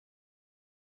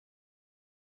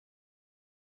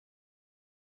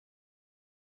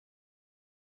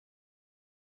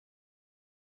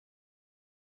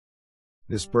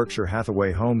This Berkshire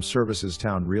Hathaway Home Services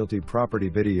Towne Realty property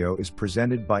video is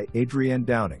presented by Adrienne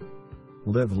Downing.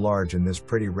 Live large in this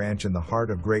pretty ranch in the heart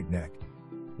of Great Neck.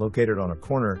 Located on a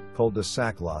corner,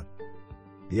 cul-de-sac lot.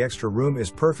 The extra room is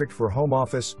perfect for home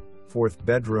office, fourth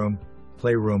bedroom,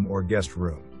 playroom or guest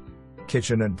room.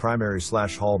 Kitchen and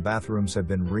primary/hall bathrooms have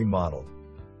been remodeled.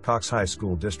 Cox High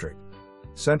School District.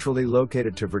 Centrally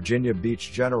located to Virginia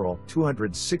Beach General,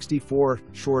 264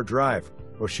 Shore Drive,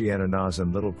 Oceana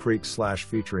and Little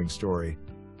Creek/featuring story.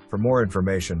 For more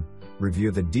information, review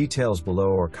the details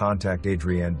below or contact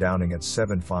Adrienne Downing at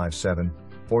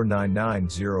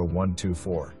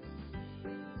 757-499-0124.